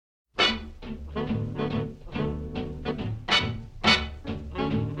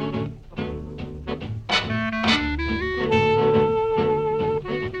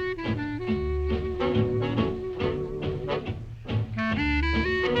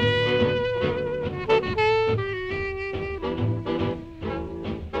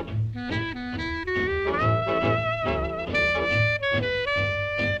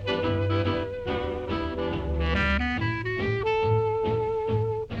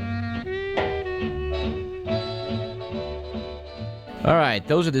All right,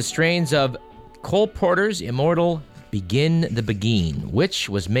 those are the strains of Cole Porter's immortal Begin the Beguine, which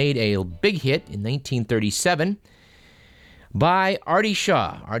was made a big hit in 1937 by Artie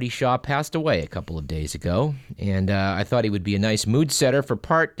Shaw. Artie Shaw passed away a couple of days ago, and I thought he would be a nice mood setter for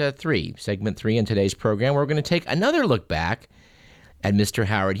part 3, segment 3 in today's program. We're going to take another look back at Mr.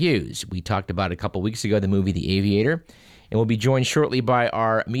 Howard Hughes. We talked about a couple weeks ago the movie The Aviator, and we'll be joined shortly by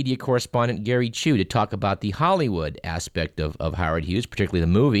our media correspondent Gary Chu to talk about the Hollywood aspect of Howard Hughes, particularly the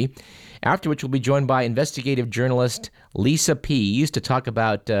movie, after which we'll be joined by investigative journalist Lisa Pease to talk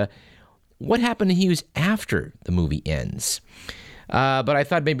about what happened to Hughes after the movie ends. But I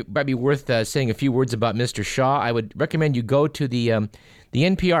thought maybe it might be worth saying a few words about Mr. Shaw. I would recommend you go to the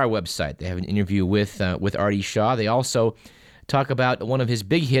NPR website. They have an interview with Artie Shaw. They also talk about one of his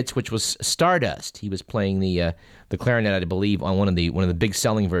big hits, which was Stardust. He was playing the clarinet, I believe, on one of the big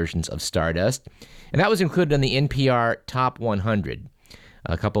selling versions of Stardust, and that was included in the NPR Top 100.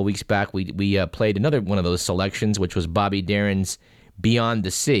 A couple of weeks back, we played another one of those selections, which was Bobby Darin's Beyond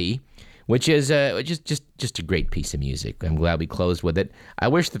the Sea, which is just a great piece of music. I'm glad we closed with it. I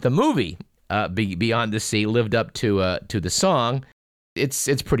wish that the movie Beyond the Sea lived up to the song.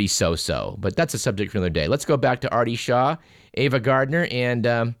 It's pretty so-so, but that's a subject for another day. Let's go back to Artie Shaw, Ava Gardner, and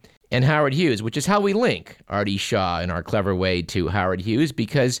Howard Hughes, which is how we link Artie Shaw in our clever way to Howard Hughes,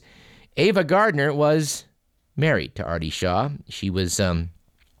 because Ava Gardner was married to Artie Shaw. She was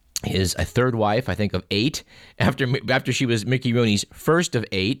his third wife, I think, of 8, after she was Mickey Rooney's first of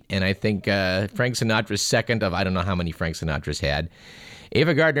 8, and I think Frank Sinatra's second of I don't know how many Frank Sinatra's had.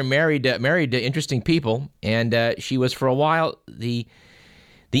 Ava Gardner married interesting people, and she was for a while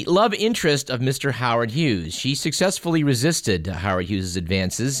the love interest of Mr. Howard Hughes. She successfully resisted Howard Hughes'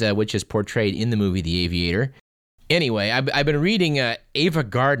 advances, which is portrayed in the movie The Aviator. Anyway, I've been reading Ava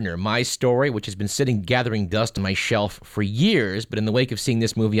Gardner, My Story, which has been gathering dust on my shelf for years, but in the wake of seeing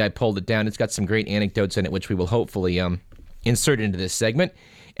this movie, I pulled it down. It's got some great anecdotes in it, which we will hopefully insert into this segment.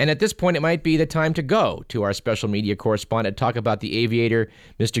 And at this point, it might be the time to go to our special media correspondent, talk about The Aviator,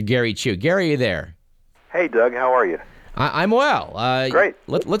 Mr. Gary Chu. Gary, are you there? Hey, Doug, how are you? I'm well. Great.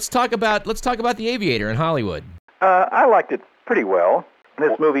 Let's talk about The Aviator in Hollywood. I liked it pretty well.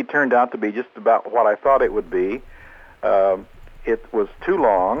 This movie turned out to be just about what I thought it would be. It was too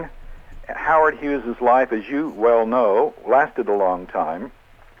long. Howard Hughes' life, as you well know, lasted a long time.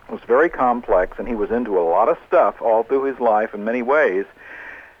 It was very complex, and he was into a lot of stuff all through his life in many ways.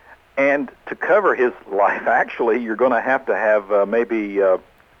 And to cover his life, actually, you're going to have maybe 2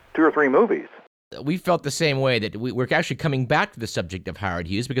 or 3 movies. We felt the same way, that we're actually coming back to the subject of Howard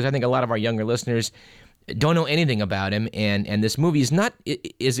Hughes, because I think a lot of our younger listeners don't know anything about him, and this movie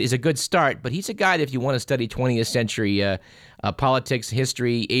is a good start, but he's a guy that if you want to study 20th century politics,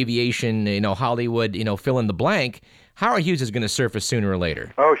 history, aviation, Hollywood, fill in the blank, Howard Hughes is going to surface sooner or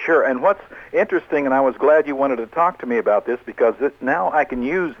later. Oh, sure. And what's interesting, and I was glad you wanted to talk to me about this, because now I can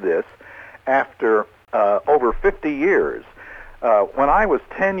use this after over 50 years. When I was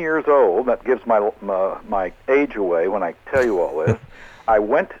 10 years old, that gives my age away when I tell you all this, I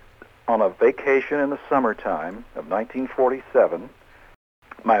went on a vacation in the summertime of 1947.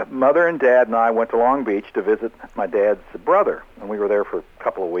 My mother and dad and I went to Long Beach to visit my dad's brother, and we were there for a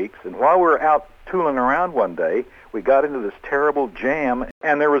couple of weeks. And while we were out tooling around one day, we got into this terrible jam,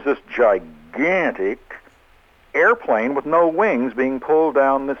 and there was this gigantic airplane with no wings being pulled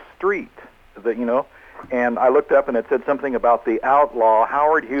down the street, and I looked up and it said something about the outlaw.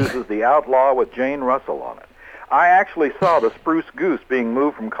 Howard Hughes is the outlaw with Jane Russell on it. I actually saw the Spruce Goose being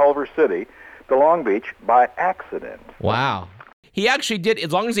moved from Culver City to Long Beach by accident. Wow. He actually did,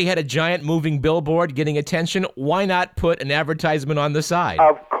 as long as he had a giant moving billboard getting attention, why not put an advertisement on the side?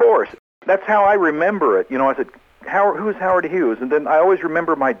 Of course. That's how I remember it. I said, who's Howard Hughes? And then I always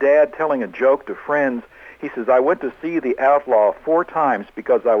remember my dad telling a joke to friends. He says, I went to see The Outlaw 4 times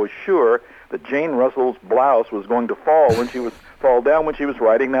because I was sure that Jane Russell's blouse was going to fall down when she was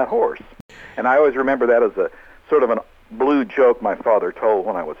riding that horse. And I always remember that as a sort of a blue joke my father told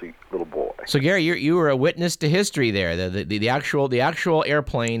when I was a little boy. So Gary, you were a witness to history there. The actual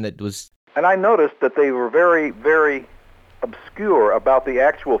airplane that was. And I noticed that they were very, very obscure about the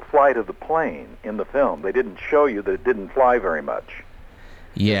actual flight of the plane in the film. They didn't show you that it didn't fly very much.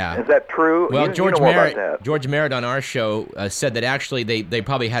 Yeah. Is that true? Well, George Merritt on our show said that actually they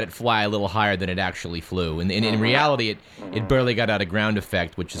probably had it fly a little higher than it actually flew. And in reality, it barely got out of ground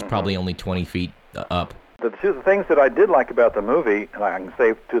effect, which is probably only 20 feet up. The 2 things that I did like about the movie, and I can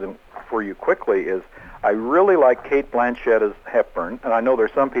say to them for you quickly, is I really like Cate Blanchett as Hepburn, and I know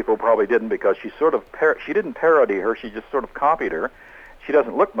there's some people who probably didn't, because she didn't parody her, she just sort of copied her. She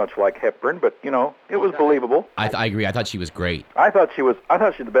doesn't look much like Hepburn, but, you know, it was believable. I agree. I thought she was great. I thought she was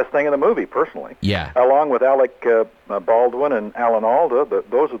the best thing in the movie, personally. Yeah. Along with Alec Baldwin and Alan Alda,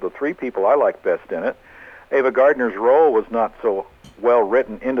 those are the three people I like best in it. Ava Gardner's role was not so well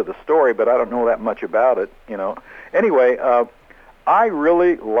written into the story, but I don't know that much about it, you know. Anyway, I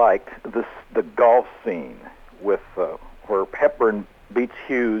really liked the golf scene with where Hepburn beats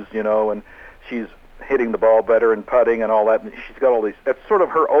Hughes, you know, and she's hitting the ball better and putting and all that. And she's got all these. That's sort of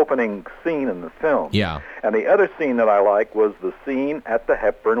her opening scene in the film. Yeah. And the other scene that I like was the scene at the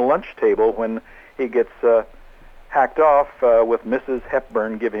Hepburn lunch table when he gets hacked off with Mrs.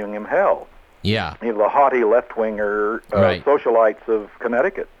 Hepburn giving him hell. Yeah. You know, the haughty left-winger Right. socialites of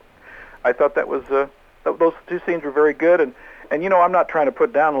Connecticut. I thought that was those two scenes were very good. And you know, I'm not trying to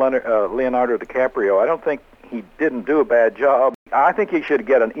put down Leonardo DiCaprio. I don't think he didn't do a bad job. I think he should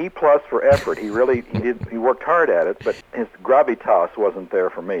get an E+ for effort. He worked hard at it, but his gravitas wasn't there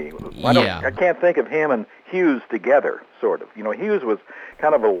for me. I can't think of him and Hughes together, sort of. You know, Hughes was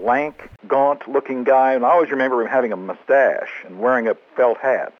kind of a lank, gaunt-looking guy, and I always remember him having a mustache and wearing a felt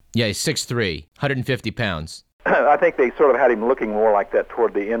hat. Yeah, he's 6'3", 150 pounds. I think they sort of had him looking more like that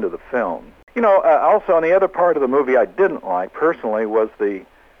toward the end of the film. You know, also on the other part of the movie I didn't like personally was the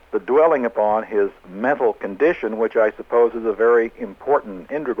dwelling upon his mental condition, which I suppose is a very important,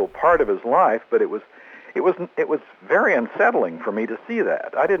 integral part of his life. But it was very unsettling for me to see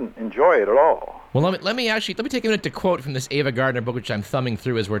that. I didn't enjoy it at all. Well, let me take a minute to quote from this Ava Gardner book, which I'm thumbing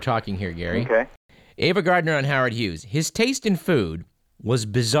through as we're talking here, Gary. Okay. Ava Gardner on Howard Hughes. His taste in food was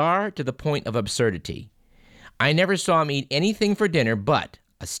bizarre to the point of absurdity. I never saw him eat anything for dinner but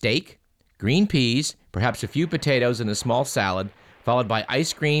a steak, green peas, perhaps a few potatoes and a small salad, followed by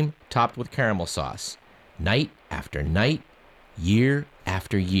ice cream topped with caramel sauce. Night after night, year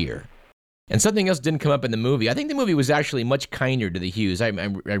after year. And something else didn't come up in the movie. I think the movie was actually much kinder to the Hughes. I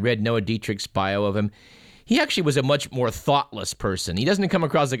read Noah Dietrich's bio of him. He actually was a much more thoughtless person. He doesn't come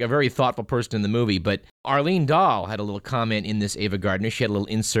across like a very thoughtful person in the movie, but Arlene Dahl had a little comment in this Ava Gardner. She had a little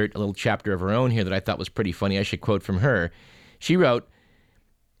insert, a little chapter of her own here that I thought was pretty funny. I should quote from her. She wrote,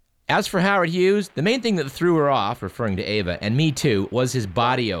 "As for Howard Hughes, the main thing that threw her off," referring to Ava, and me too, was his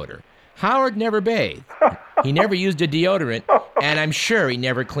body odor. Howard never bathed. He never used a deodorant, and I'm sure he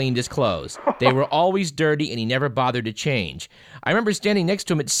never cleaned his clothes. They were always dirty, and he never bothered to change. I remember standing next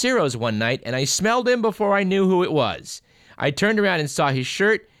to him at Ciro's one night, and I smelled him before I knew who it was. I turned around and saw his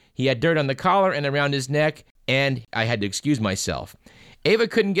shirt. He had dirt on the collar and around his neck, and I had to excuse myself. Ava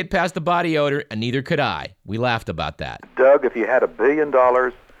couldn't get past the body odor, and neither could I. We laughed about that. Doug, if you had $1 billion,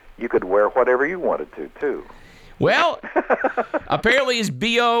 you could wear whatever you wanted to, too. Well, apparently his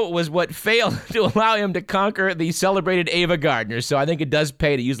BO was what failed to allow him to conquer the celebrated Ava Gardner, so I think it does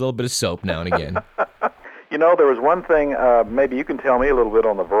pay to use a little bit of soap now and again. You know, there was one thing, maybe you can tell me a little bit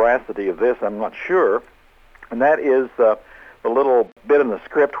on the veracity of this, I'm not sure, and that is the little bit in the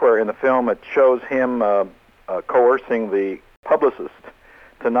script where in the film it shows him coercing the publicist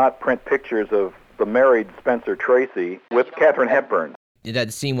to not print pictures of the married Spencer Tracy with Katharine Hepburn.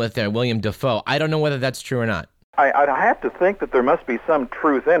 That scene with William Dafoe, I don't know whether that's true or not. I have to think that there must be some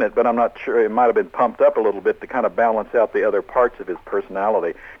truth in it, but I'm not sure. It might have been pumped up a little bit to kind of balance out the other parts of his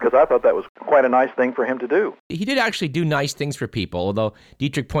personality, because I thought that was quite a nice thing for him to do. He did actually do nice things for people, although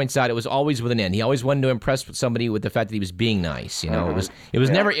Dietrich points out it was always with an end. He always wanted to impress somebody with the fact that he was being nice. You know, it was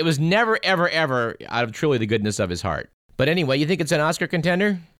never ever out of truly the goodness of his heart. But anyway, you think it's an Oscar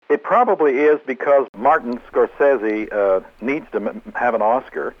contender? It probably is, because Martin Scorsese needs to have an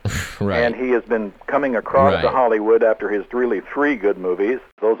Oscar. Right. And he has been coming across to Hollywood after his really 3 good movies.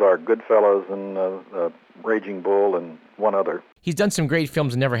 Those are Goodfellas and Raging Bull and one other. He's done some great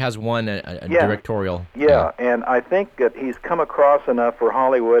films and never has won a directorial. Yeah, and I think that he's come across enough for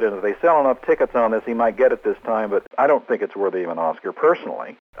Hollywood, and if they sell enough tickets on this, he might get it this time, but I don't think it's worthy of an Oscar,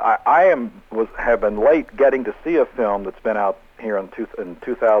 personally. I have been late getting to see a film that's been out here in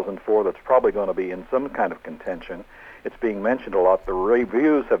 2004 that's probably going to be in some kind of contention. It's being mentioned a lot. The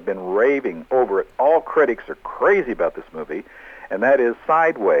reviews have been raving over it. All critics are crazy about this movie, and that is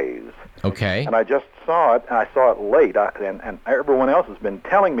Sideways. Okay. And I just saw it, and I saw it late, and everyone else has been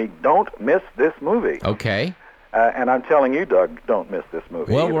telling me, don't miss this movie. Okay. And I'm telling you, Doug, don't miss this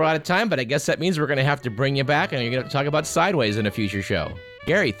movie. Well, we're out of time, but I guess that means we're going to have to bring you back, and you're going to talk about Sideways in a future show.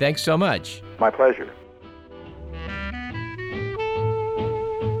 Gary, thanks so much. My pleasure.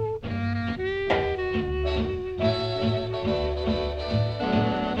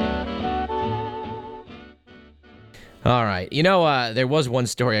 All right. You know, there was one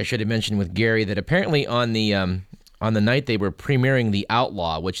story I should have mentioned with Gary that apparently on the on the night they were premiering The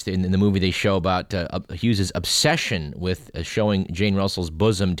Outlaw, which in the movie they show about Hughes' obsession with showing Jane Russell's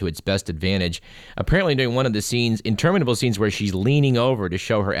bosom to its best advantage. Apparently during one of the scenes, interminable scenes where she's leaning over to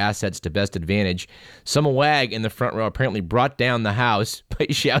show her assets to best advantage, some wag in the front row apparently brought down the house by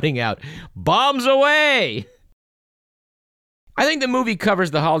shouting out, "Bombs away!" I think the movie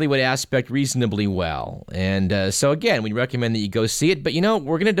covers the Hollywood aspect reasonably well. And so, again, we recommend that you go see it. But,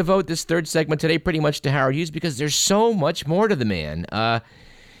 we're going to devote this third segment today pretty much to Howard Hughes because there's so much more to the man.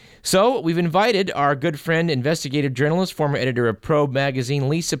 So we've invited our good friend, investigative journalist, former editor of Probe magazine,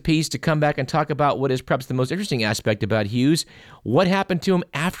 Lisa Pease, to come back and talk about what is perhaps the most interesting aspect about Hughes, what happened to him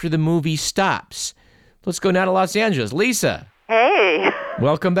after the movie stops. Let's go now to Los Angeles. Lisa. Hey.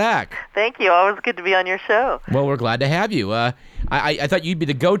 Welcome back. Thank you. Always good to be on your show. Well, we're glad to have you. I thought you'd be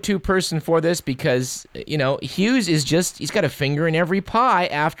the go-to person for this because, Hughes is he's got a finger in every pie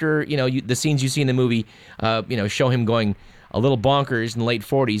after, the scenes you see in the movie, show him going a little bonkers in the late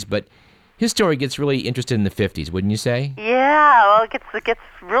 40s, but his story gets really interested in the 50s, wouldn't you say? Yeah, well, it gets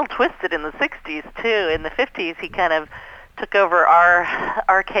real twisted in the 60s, too. In the 50s, he kind of took over our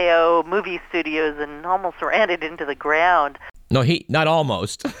RKO movie studios and almost ran it into the ground. No, not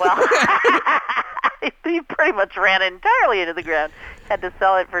almost. Well, he pretty much ran it entirely into the ground. Had to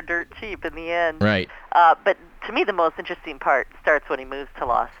sell it for dirt cheap in the end. Right. But to me, the most interesting part starts when he moves to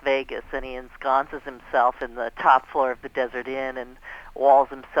Las Vegas and he ensconces himself in the top floor of the Desert Inn and walls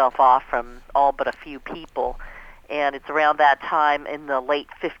himself off from all but a few people. And it's around that time in the late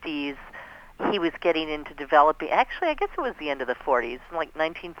 50s he was getting into developing, actually I guess it was the end of the 40s, in like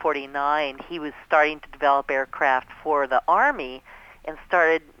 1949 he was starting to develop aircraft for the Army and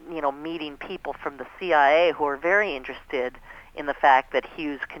started, meeting people from the CIA who were very interested in the fact that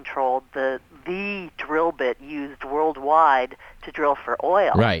Hughes controlled the drill bit used worldwide to drill for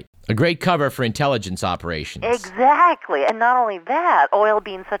oil. Right. A great cover for intelligence operations. Exactly. And not only that, oil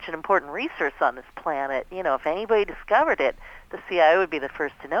being such an important resource on this planet, if anybody discovered it, the CIA would be the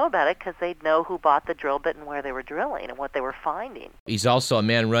first to know about it because they'd know who bought the drill bit and where they were drilling and what they were finding. He's also a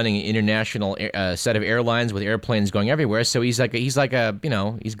man running an international set of airlines with airplanes going everywhere. So he's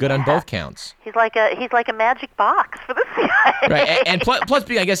good on both counts. He's like a magic box for the CIA. Right, and plus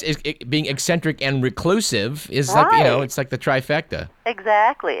being, I guess, being eccentric and reclusive is right. It's like the trifecta.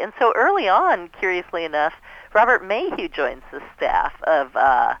 Exactly. And so early on, curiously enough, Robert Mayhew joins the staff of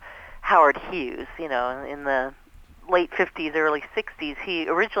Howard Hughes. In the late 50s, early 60s, he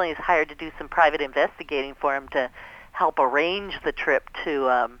originally was hired to do some private investigating for him to help arrange the trip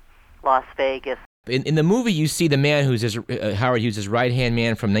to Las Vegas. In the movie, you see the man who's Howard Hughes' right-hand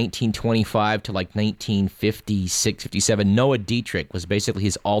man from 1925 to like 1956, 57. Noah Dietrich was basically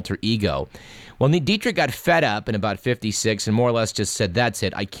his alter ego. Well, Dietrich got fed up in about 56 and more or less just said, "That's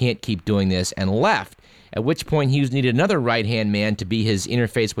it, I can't keep doing this," and left. At which point, Hughes needed another right-hand man to be his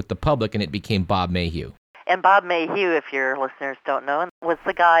interface with the public, and it became Bob Mayhew. And Bob Mayhew, if your listeners don't know, was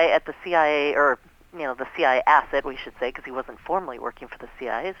the guy at the CIA, or the CIA asset, we should say, because he wasn't formally working for the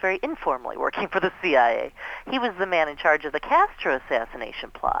CIA. He was very informally working for the CIA. He was the man in charge of the Castro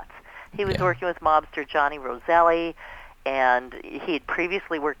assassination plots. He was working with mobster Johnny Roselli, and he had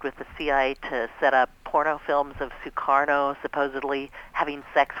previously worked with the CIA to set up porno films of Sukarno supposedly having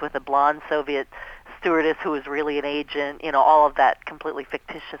sex with a blonde Soviet stewardess who was really an agent, all of that completely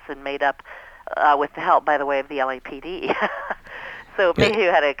fictitious and made up with the help, by the way, of the LAPD. So Mayhew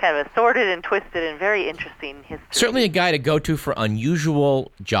had a kind of a sordid and twisted and very interesting history. Certainly a guy to go to for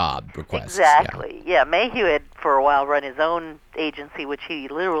unusual job requests. Exactly. Yeah, Mayhew had for a while run his own agency, which he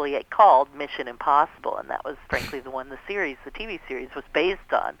literally had called Mission Impossible, and that was frankly the one the TV series was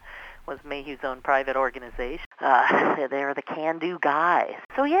based on, was Mayhew's own private organization. They're the can-do guys.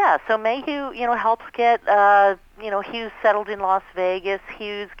 So Mayhew, helps get, Hughes settled in Las Vegas.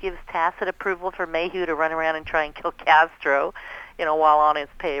 Hughes gives tacit approval for Mayhew to run around and try and kill Castro, while on his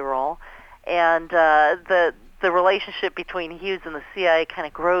payroll. And the relationship between Hughes and the CIA kind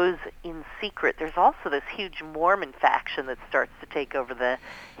of grows in secret. There's also this huge Mormon faction that starts to take over the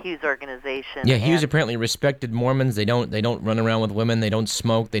Hughes organization. Yeah, Hughes apparently respected Mormons. They don't run around with women. They don't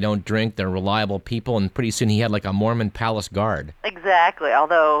smoke. They don't drink. They're reliable people. And pretty soon he had like a Mormon palace guard. Exactly.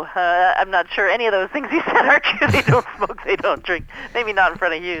 Although I'm not sure any of those things he said are true. They don't smoke. They don't drink. Maybe not in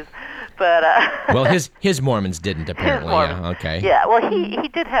front of Hughes. But well, his Mormons didn't apparently. His Mormons. Yeah. Okay. Yeah. Well, he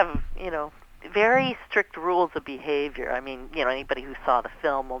did have very strict rules of behavior. I mean, anybody who saw the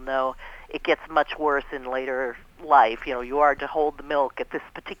film will know it gets much worse in later life. You are to hold the milk at this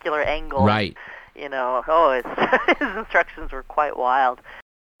particular angle. Right. His instructions were quite wild.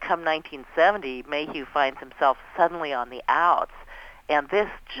 Come 1970, Mayhew finds himself suddenly on the outs, and this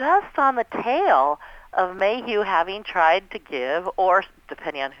just on the tail of Mayhew having tried to give, or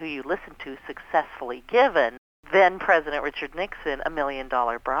depending on who you listen to, successfully given, then President Richard Nixon $1 million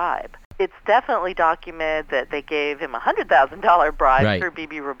bribe. It's definitely documented that they gave him a $100,000 bribe through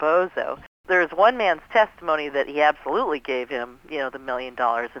B.B. Rebozo. There's one man's testimony that he absolutely gave him, the $1 million,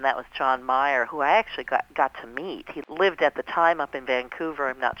 and that was John Meyer, who I actually got to meet. He lived at the time up in Vancouver.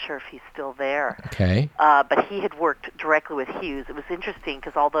 I'm not sure if he's still there. Okay. But he had worked directly with Hughes. It was interesting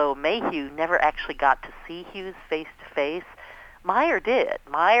because although Mayhew never actually got to see Hughes face-to-face, Meyer did.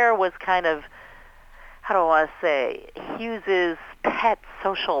 Meyer was kind of, how do I want to say, Hughes's pet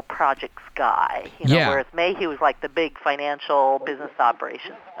social projects guy, whereas Mayhew was like the big financial business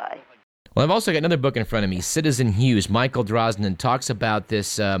operations guy. Well, I've also got another book in front of me, Citizen Hughes. Michael Drosnin talks about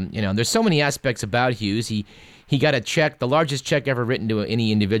this. There's so many aspects about Hughes. He got a check, the largest check ever written to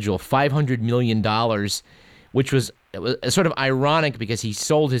any individual, $500 million, which was sort of ironic because he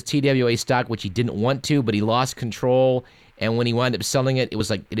sold his TWA stock, which he didn't want to, but he lost control. And when he wound up selling it, it was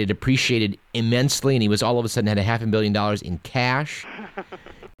like it had appreciated immensely, and he was all of a sudden had $500 million in cash.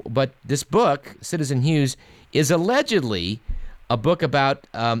 But this book, Citizen Hughes, is allegedly a book about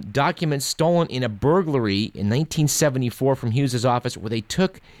documents stolen in a burglary in 1974 from Hughes's office, where they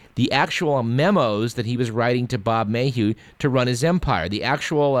took the actual memos that he was writing to Bob Mayhew to run his empire, the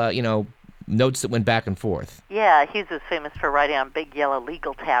actual, notes that went back and forth. Yeah, Hughes was famous for writing on big yellow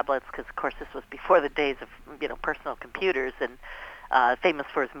legal tablets because, of course, this was before the days of, personal computers, and famous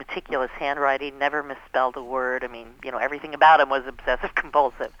for his meticulous handwriting, never misspelled a word. I mean, everything about him was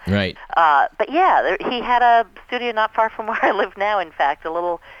obsessive-compulsive. Right. But yeah, he had a studio not far from where I live now, in fact, a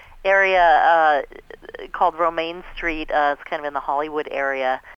little area called Romaine Street. It's kind of in the Hollywood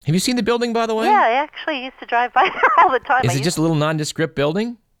area. Have you seen the building, by the way? Yeah, I actually used to drive by there all the time. Is it just a little nondescript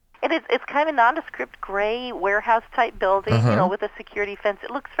building? It's kind of a nondescript gray warehouse-type building, with a security fence. It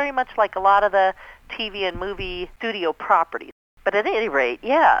looks very much like a lot of the TV and movie studio properties. But at any rate,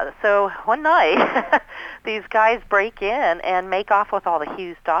 yeah, so one night these guys break in and make off with all the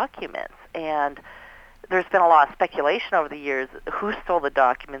Hughes documents. And there's been a lot of speculation over the years. Who stole the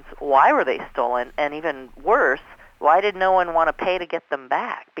documents? Why were they stolen? And even worse, why did no one want to pay to get them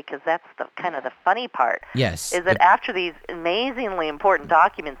back? Because that's the kind of the funny part. Yes. Is that after these amazingly important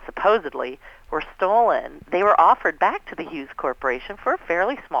documents supposedly were stolen, they were offered back to the Hughes Corporation for a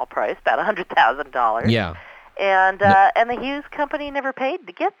fairly small price, about $100,000. Yeah. And the Hughes Company never paid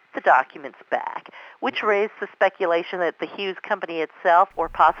to get the documents back, which raised the speculation that the Hughes Company itself, or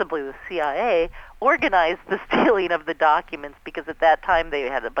possibly the CIA, organized the stealing of the documents, because at that time they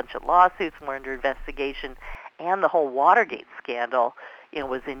had a bunch of lawsuits and were under investigation, and the whole Watergate scandal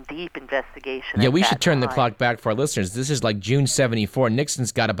was in deep investigation. Yeah, we should turn the clock back for our listeners. This is like June 74.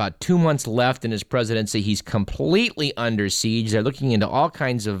 Nixon's got about 2 months left in his presidency. He's completely under siege. They're looking into all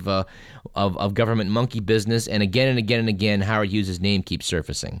kinds of government monkey business, and again, Howard Hughes' name keeps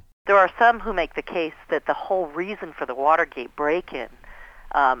surfacing. There are some who make the case that the whole reason for the Watergate break-in,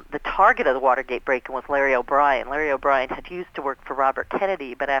 the target of the Watergate break-in was Larry O'Brien. Larry O'Brien had used to work for Robert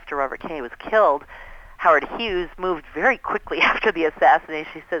Kennedy, but after Robert Kennedy was killed, Howard Hughes moved very quickly after the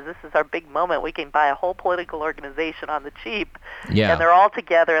assassination. He says, this is our big moment. We can buy a whole political organization on the cheap. Yeah. And they're all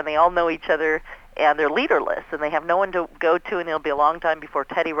together, and they all know each other, and they're leaderless, and they have no one to go to, and it'll be a long time before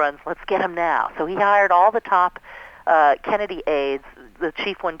Teddy runs. Let's get him now. So he hired all the top Kennedy aides, the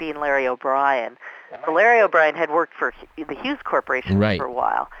chief one being Larry O'Brien. So Larry O'Brien had worked for the Hughes Corporation for a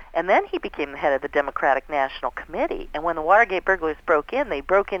while, and then he became the head of the Democratic National Committee. And when the Watergate burglars broke in, they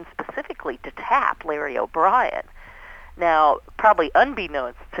broke in specifically to tap Larry O'Brien. Now, probably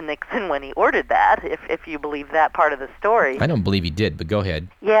unbeknownst to Nixon when he ordered that, if you believe that part of the story. I don't believe he did, but go ahead.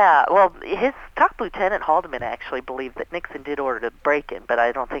 Yeah, well, his top lieutenant, Haldeman, actually believed that Nixon did order the break-in, but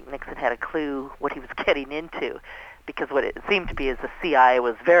I don't think Nixon had a clue what he was getting into, because what it seemed to be is the CIA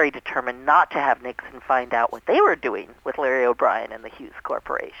was very determined not to have Nixon find out what they were doing with Larry O'Brien and the Hughes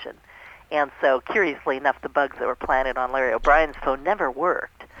Corporation. And so, curiously enough, the bugs that were planted on Larry O'Brien's phone never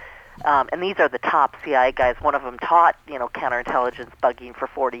worked. And these are the top CIA guys. One of them taught, counterintelligence bugging for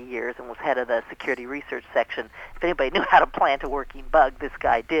 40 years and was head of the security research section. If anybody knew how to plant a working bug, this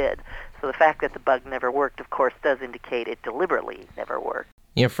guy did. So the fact that the bug never worked, of course, does indicate it deliberately never worked.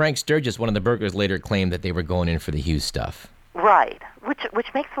 Frank Sturgis, one of the burglars, later claimed that they were going in for the Hughes stuff. Right,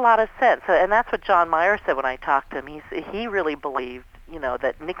 which makes a lot of sense. And that's what John Meyer said when I talked to him. He really believed,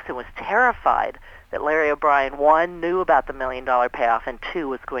 that Nixon was terrified that Larry O'Brien, one, knew about the $1 million payoff, and two,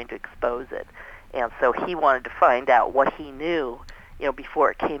 was going to expose it. And so he wanted to find out what he knew,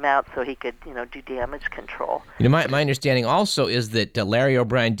 before it came out so he could, do damage control. My understanding also is that Larry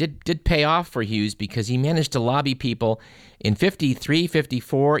O'Brien did pay off for Hughes because he managed to lobby people. In 53,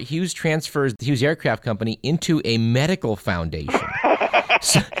 54, Hughes transfers the Hughes Aircraft Company into a medical foundation.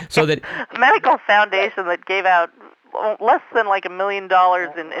 so that a medical foundation that gave out less than like $1 million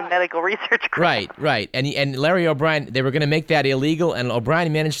in medical research grants. Right. And Larry O'Brien, they were going to make that illegal, and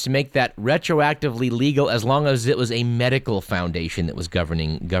O'Brien managed to make that retroactively legal as long as it was a medical foundation that was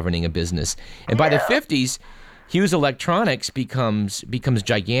governing a business. And by the 50s, Hughes Electronics becomes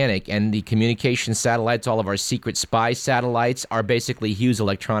gigantic, and the communication satellites, all of our secret spy satellites, are basically Hughes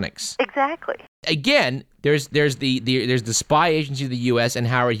Electronics. Exactly. Again, there's the spy agency of the U.S. and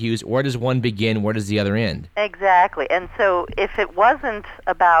Howard Hughes. Where does one begin? Where does the other end? Exactly. And so if it wasn't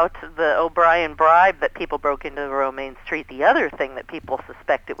about the O'Brien bribe that people broke into the Romaine Street, the other thing that people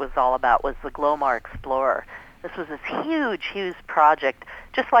suspect it was all about was the Glomar Explorer. This was this huge project,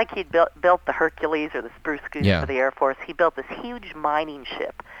 just like he'd built the Hercules or the Spruce Goose for the Air Force. He built this huge mining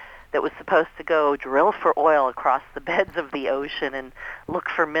ship that was supposed to go drill for oil across the beds of the ocean and look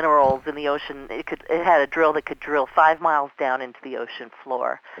for minerals in the ocean. It had a drill that could drill 5 miles down into the ocean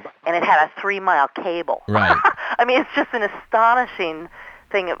floor, and it had a 3-mile cable. Right. I mean, it's just an astonishing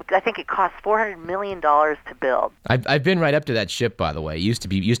thing. I think it cost $400 million to build. I've been right up to that ship, by the way. It used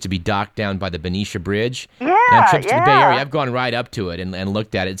to be docked down by the Benicia Bridge. Yeah, on trips to the Bay Area, I've gone right up to it and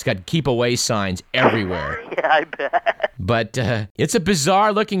looked at it. It's got keep away signs everywhere. Yeah, I bet. But it's a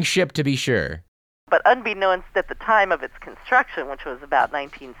bizarre-looking ship, to be sure. But unbeknownst at the time of its construction, which was about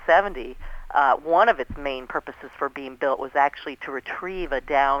 1970, one of its main purposes for being built was actually to retrieve a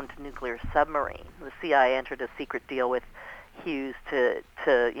downed nuclear submarine. The CIA entered a secret deal with Hughes to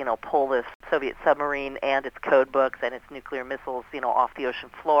pull this Soviet submarine and its code books and its nuclear missiles, off the ocean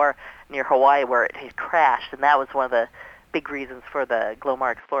floor near Hawaii where it had crashed. And that was one of the big reasons for the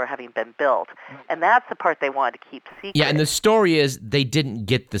Glomar Explorer having been built. And that's the part they wanted to keep secret. Yeah, and the story is they didn't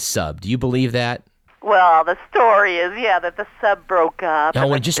get the sub. Do you believe that? Well, the story is, that the sub broke up. No,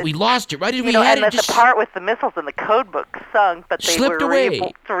 we lost it. Right? We had and it that the part with the missiles and the code book sunk, but they slipped were away.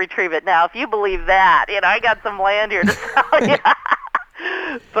 able to retrieve it. Now, if you believe that, I got some land here to sell you.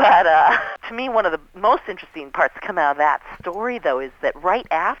 But to me, one of the most interesting parts to come out of that story, though, is that right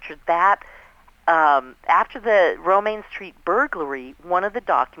after that, after the Romaine Street burglary, one of the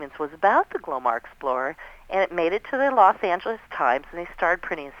documents was about the Glomar Explorer, and it made it to the Los Angeles Times, and they started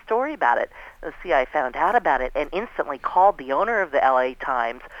printing a story about it. The CIA found out about it and instantly called the owner of the LA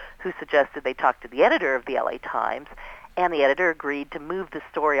Times, who suggested they talk to the editor of the LA Times, and the editor agreed to move the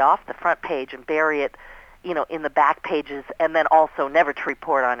story off the front page and bury it, in the back pages, and then also never to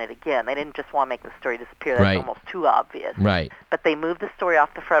report on it again. They didn't just want to make the story disappear. That's almost too obvious. Right. But they moved the story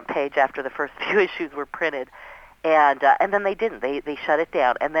off the front page after the first few issues were printed, and then they didn't. They shut it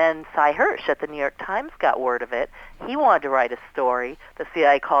down. And then Cy Hirsch at the New York Times got word of it. He wanted to write a story. The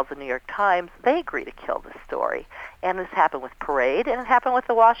CIA calls the New York Times. They agree to kill the story. And this happened with Parade, and it happened with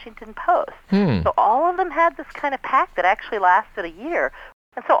the Washington Post. So all of them had this kind of pact that actually lasted a year.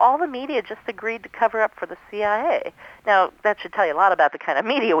 And so all the media just agreed to cover up for the CIA. Now, that should tell you a lot about the kind of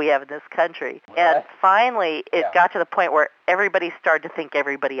media we have in this country. And finally, it got to the point where everybody started to think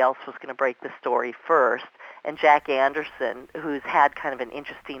everybody else was going to break the story first. And Jack Anderson, who's had kind of an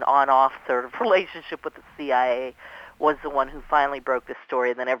interesting on-off sort of relationship with the CIA, was the one who finally broke the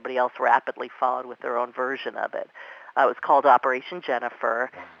story, and then everybody else rapidly followed with their own version of it. It was called Operation Jennifer,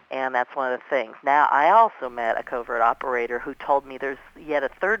 and that's one of the things. Now, I also met a covert operator who told me there's yet a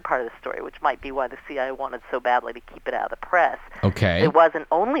third part of the story, which might be why the CIA wanted so badly to keep it out of the press. Okay. It wasn't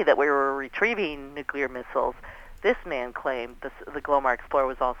only that we were retrieving nuclear missiles. This man claimed the Glomar Explorer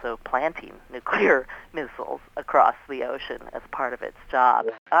was also planting nuclear missiles across the ocean as part of its job.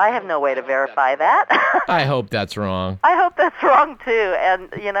 I have no way to verify that. I hope that's wrong. I hope that's wrong, too. And,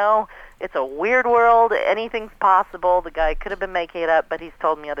 it's a weird world. Anything's possible. The guy could have been making it up, but he's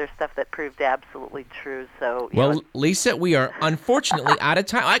told me other stuff that proved absolutely true. So, Lisa, we are unfortunately out of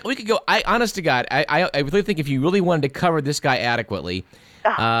time. We could go. Honest to God, I really think if you really wanted to cover this guy adequately,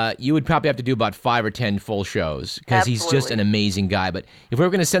 you would probably have to do about 5 or 10 full shows because he's just an amazing guy. But if we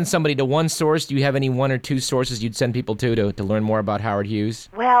were going to send somebody to one source, do you have any 1 or 2 sources you'd send people to learn more about Howard Hughes?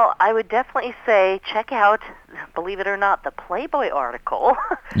 Well, I would definitely say check out, believe it or not, the Playboy article.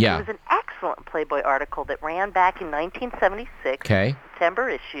 Yeah. It was an excellent Playboy article that ran back in 1976, September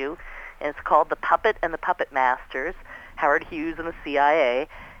issue, and it's called The Puppet and the Puppet Masters, Howard Hughes and the CIA,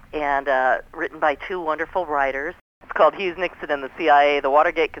 and written by 2 wonderful writers. It's called Hughes, Nixon, and the CIA, the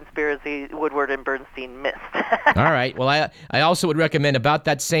Watergate Conspiracy, Woodward and Bernstein Missed. All right. Well, I also would recommend about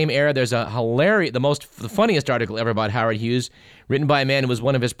that same era, there's a hilarious, the funniest article ever about Howard Hughes, written by a man who was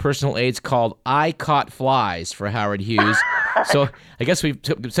one of his personal aides, called I Caught Flies for Howard Hughes. So I guess we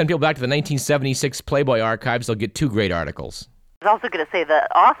send people back to the 1976 Playboy archives. They'll get two great articles. I was also going to say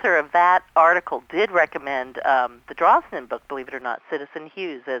the author of that article did recommend the Drosnin book, believe it or not, Citizen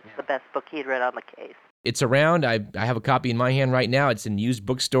Hughes, as the best book he had read on the case. It's around. I have a copy in my hand right now. It's in used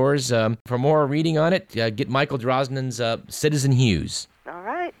bookstores. For more reading on it, get Michael Drosnin's Citizen Hughes. All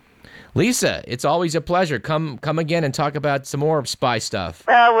right. Lisa, it's always a pleasure. Come again and talk about some more spy stuff.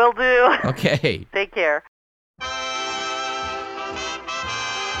 Will do. Okay. Take care.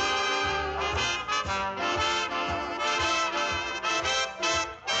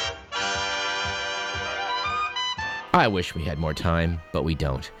 I wish we had more time, but we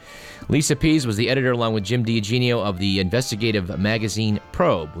don't. Lisa Pease was the editor, along with Jim D'Eugenio, of the investigative magazine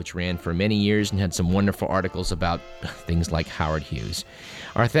Probe, which ran for many years and had some wonderful articles about things like Howard Hughes.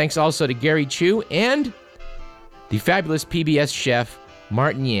 Our thanks also to Gary Chu and the fabulous PBS chef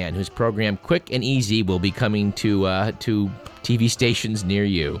Martin Yan, whose program Quick and Easy will be coming to TV stations near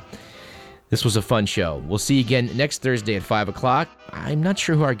you. This was a fun show. We'll see you again next Thursday at 5 o'clock. I'm not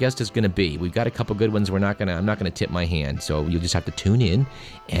sure who our guest is going to be. We've got a couple good ones. I'm not going to tip my hand, so you'll just have to tune in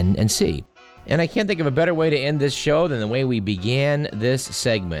and see. And I can't think of a better way to end this show than the way we began this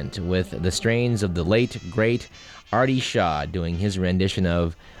segment, with the strains of the late, great Artie Shaw doing his rendition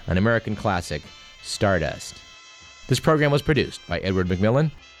of an American classic, Stardust. This program was produced by Edward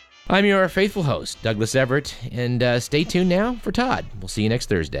McMillan. I'm your faithful host, Douglas Everett, and stay tuned now for Todd. We'll see you next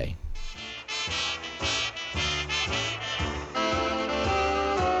Thursday.